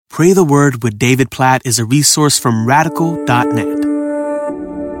Pray the Word with David Platt is a resource from radical.net.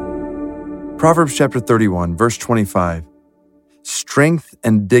 Proverbs chapter 31, verse 25. Strength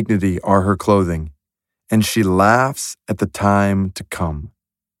and dignity are her clothing, and she laughs at the time to come.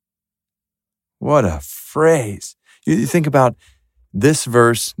 What a phrase. You think about this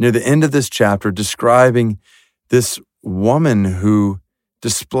verse near the end of this chapter describing this woman who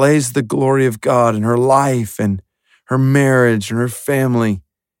displays the glory of God in her life and her marriage and her family.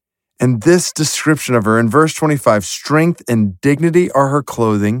 And this description of her in verse 25, strength and dignity are her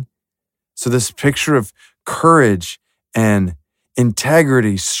clothing. So this picture of courage and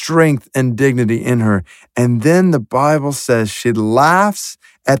integrity, strength and dignity in her. And then the Bible says she laughs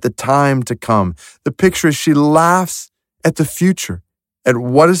at the time to come. The picture is she laughs at the future, at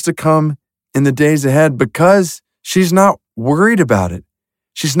what is to come in the days ahead, because she's not worried about it.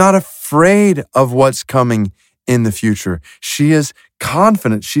 She's not afraid of what's coming in the future. She is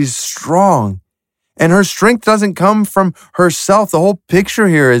confident. She's strong. And her strength doesn't come from herself. The whole picture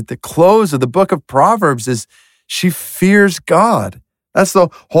here at the close of the book of Proverbs is she fears God. That's the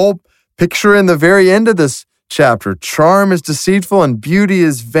whole picture in the very end of this chapter. Charm is deceitful and beauty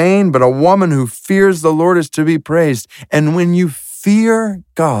is vain, but a woman who fears the Lord is to be praised. And when you fear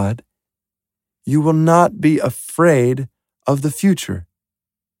God, you will not be afraid of the future.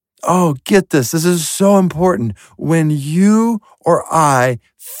 Oh, get this. This is so important. When you or I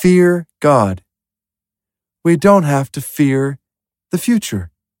fear God, we don't have to fear the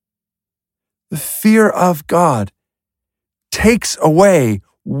future. The fear of God takes away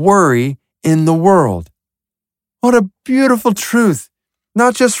worry in the world. What a beautiful truth,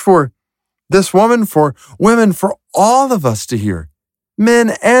 not just for this woman, for women, for all of us to hear,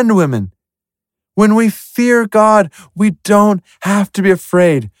 men and women. When we fear God, we don't have to be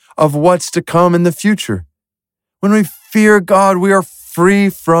afraid of what's to come in the future. When we fear God, we are free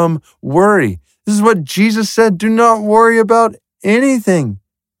from worry. This is what Jesus said. Do not worry about anything.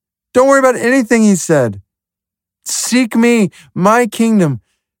 Don't worry about anything, he said. Seek me, my kingdom,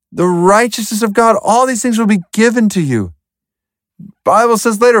 the righteousness of God. All these things will be given to you. Bible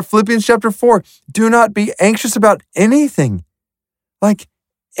says later, Philippians chapter 4, do not be anxious about anything. Like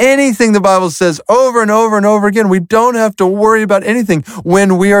anything, the Bible says over and over and over again. We don't have to worry about anything.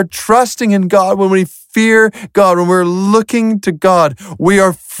 When we are trusting in God, when we fear God, when we're looking to God, we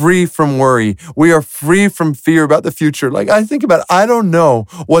are free from worry. We are free from fear about the future. Like I think about it, I don't know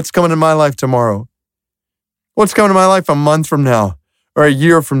what's coming in my life tomorrow. What's coming in my life a month from now or a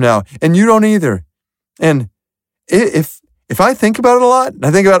year from now. And you don't either. And if I think about it a lot, and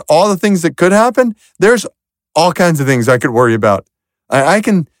I think about all the things that could happen, there's all kinds of things I could worry about. I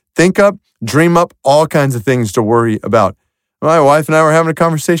can think up, dream up all kinds of things to worry about. My wife and I were having a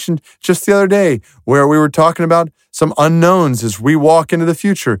conversation just the other day where we were talking about some unknowns as we walk into the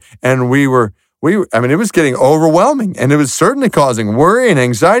future. And it was getting overwhelming and it was certainly causing worry and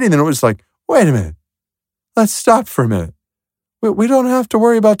anxiety. And then it was like, wait a minute, let's stop for a minute. We don't have to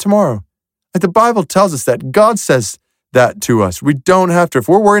worry about tomorrow. Like the Bible tells us that. God says that to us. We don't have to. If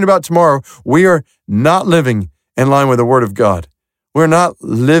we're worrying about tomorrow, we are not living in line with the Word of God. We're not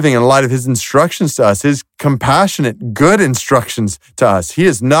living in light of his instructions to us, his compassionate, good instructions to us. He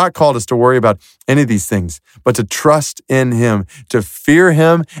has not called us to worry about any of these things, but to trust in him, to fear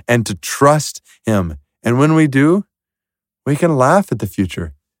him, and to trust him. And when we do, we can laugh at the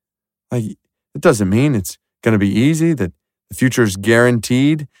future. Like, it doesn't mean it's going to be easy, that the future is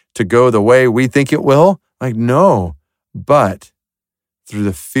guaranteed to go the way we think it will. Like, no. But through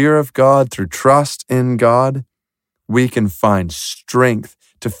the fear of God, through trust in God, we can find strength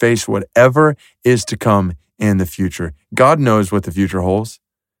to face whatever is to come in the future. God knows what the future holds.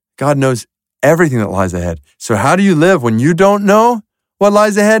 God knows everything that lies ahead. So how do you live when you don't know what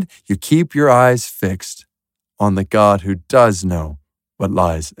lies ahead? You keep your eyes fixed on the God who does know what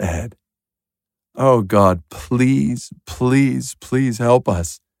lies ahead. Oh God, please, please, please help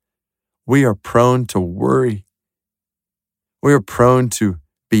us. We are prone to worry. We are prone to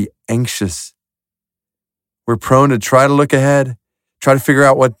be anxious. We're prone to try to look ahead, try to figure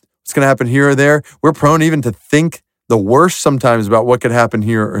out what's going to happen here or there. We're prone even to think the worst sometimes about what could happen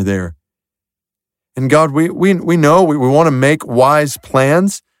here or there. And God, we know we want to make wise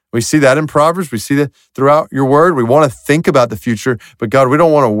plans. We see that in Proverbs. We see that throughout your word. We want to think about the future, but God, we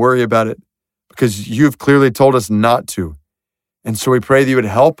don't want to worry about it because you've clearly told us not to. And so we pray that you would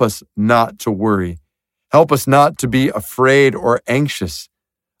help us not to worry. Help us not to be afraid or anxious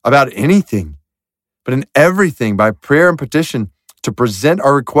about anything, but in everything, by prayer and petition, to present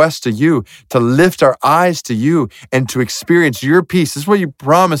our requests to you, to lift our eyes to you, and to experience your peace. This is what you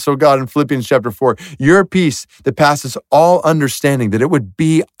promised, oh God, in Philippians chapter 4, your peace that passes all understanding, that it would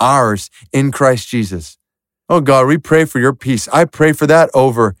be ours in Christ Jesus. Oh God, we pray for your peace. I pray for that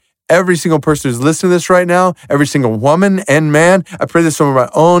over every single person who's listening to this right now, every single woman and man. I pray this over my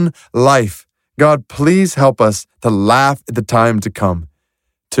own life. God, please help us to laugh at the time to come,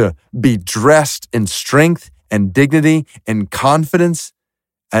 to be dressed in strength and dignity and confidence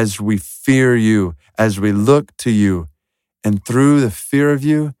as we fear you, as we look to you. And through the fear of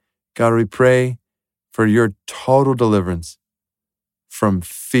you, God, we pray for your total deliverance from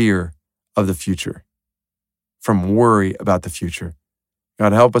fear of the future, from worry about the future.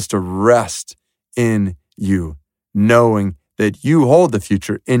 God, help us to rest in you, knowing that you hold the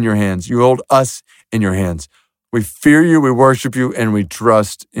future in your hands. You hold us in your hands. We fear you, we worship you, and we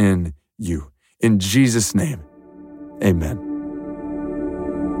trust in you. In Jesus' name, amen.